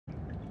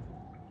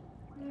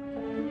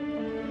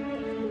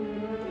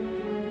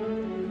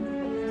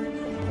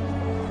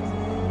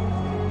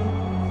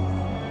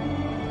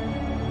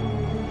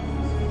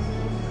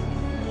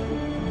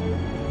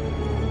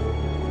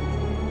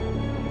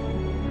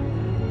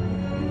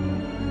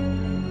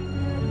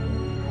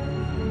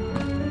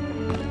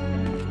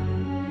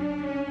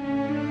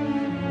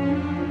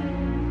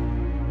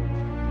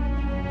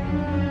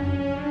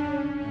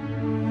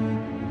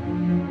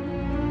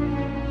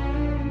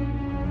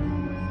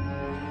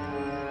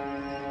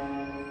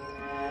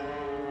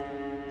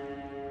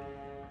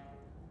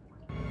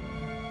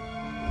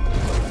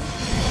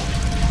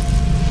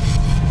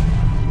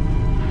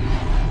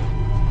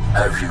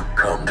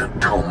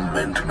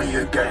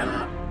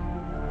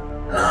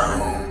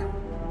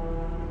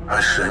I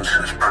sense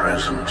his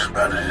presence,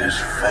 but it is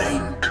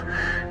faint,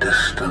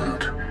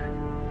 distant.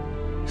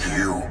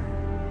 You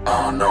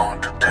are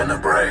not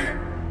Tenebrae.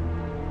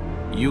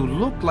 You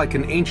look like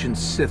an ancient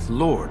Sith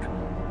Lord,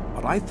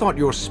 but I thought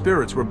your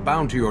spirits were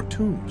bound to your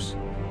tombs.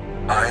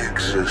 I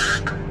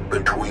exist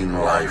between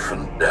life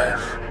and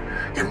death,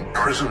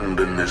 imprisoned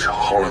in this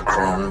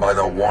holocron by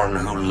the one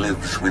who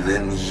lives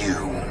within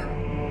you.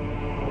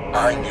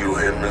 I knew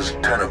him as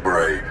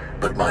Tenebrae,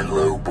 but my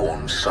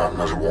low-born son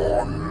has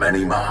worn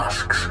many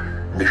masks.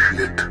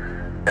 Nishiet,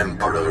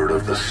 Emperor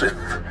of the Sith,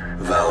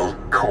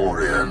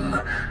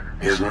 Valkorion.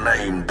 His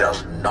name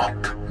does not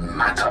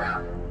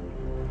matter.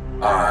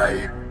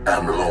 I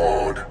am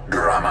Lord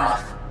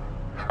Dramath.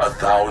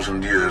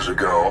 1,000 years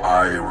ago,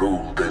 I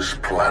ruled this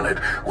planet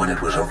when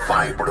it was a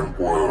vibrant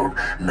world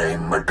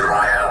named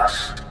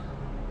Madrias.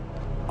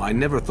 I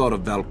never thought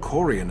of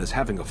Valkorion as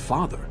having a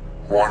father.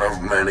 One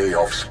of many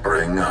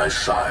offspring I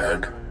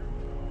sired.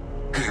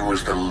 He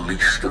was the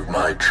least of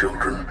my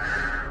children,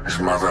 his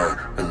mother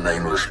a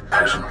nameless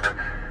peasant.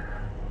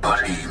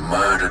 But he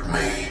murdered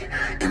me,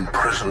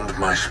 imprisoned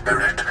my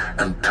spirit,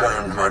 and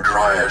turned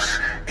Madrias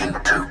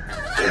into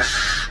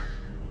this.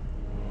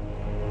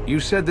 You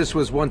said this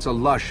was once a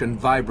lush and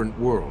vibrant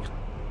world.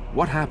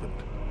 What happened?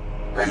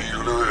 He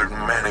lured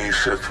many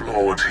Sith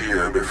Lords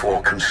here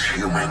before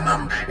consuming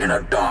them in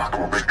a dark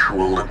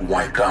ritual that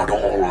wiped out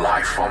all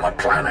life on the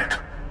planet.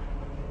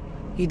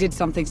 He did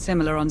something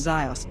similar on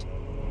Ziost.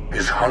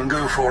 His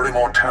hunger for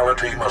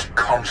immortality must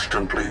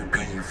constantly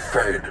be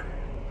fed.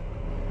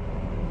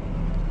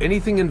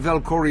 Anything in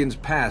Valkorion's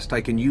past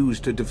I can use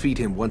to defeat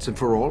him once and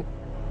for all?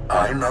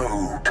 I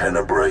know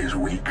Tenebrae's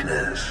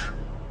weakness.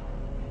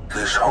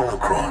 This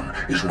holocron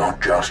is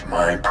not just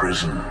my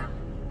prison.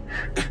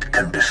 It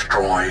can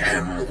destroy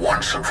him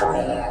once and for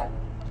all.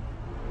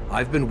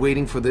 I've been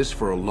waiting for this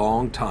for a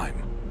long time.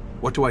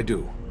 What do I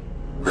do?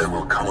 There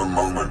will come a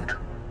moment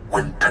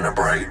when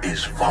Tenebrae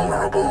is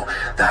vulnerable.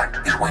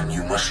 That is when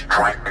you must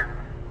strike.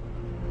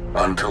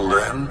 Until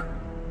then,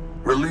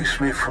 release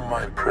me from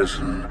my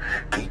prison,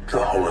 keep the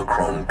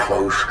holocron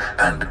close,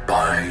 and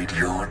bide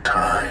your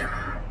time.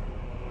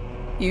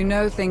 You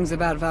know things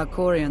about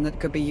Valkorion that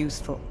could be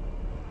useful.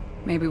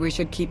 Maybe we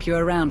should keep you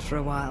around for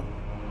a while.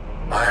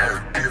 I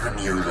have given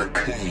you the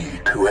key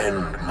to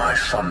end my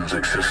son's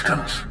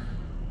existence.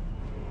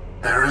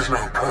 There is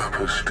no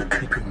purpose to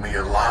keeping me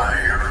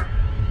alive.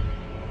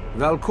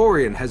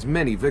 Valkorion has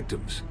many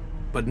victims,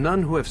 but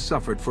none who have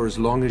suffered for as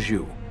long as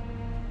you.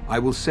 I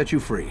will set you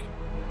free.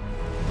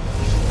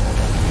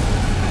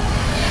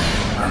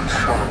 And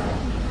so,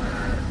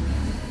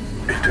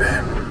 it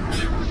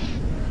ends.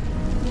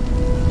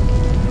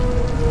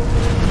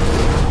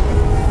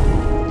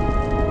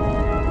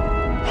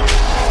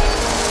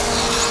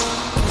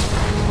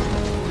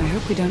 I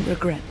hope we don't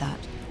regret that.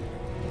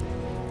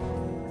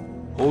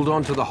 Hold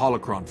on to the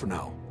holocron for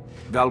now.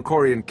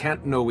 Valkorion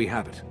can't know we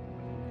have it.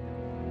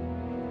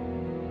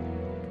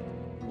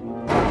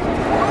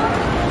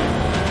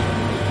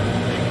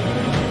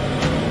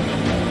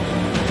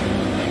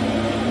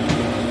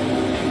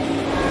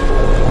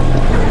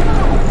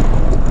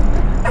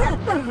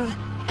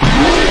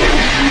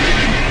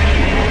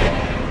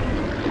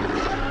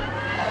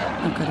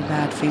 I've got a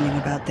bad feeling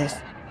about this.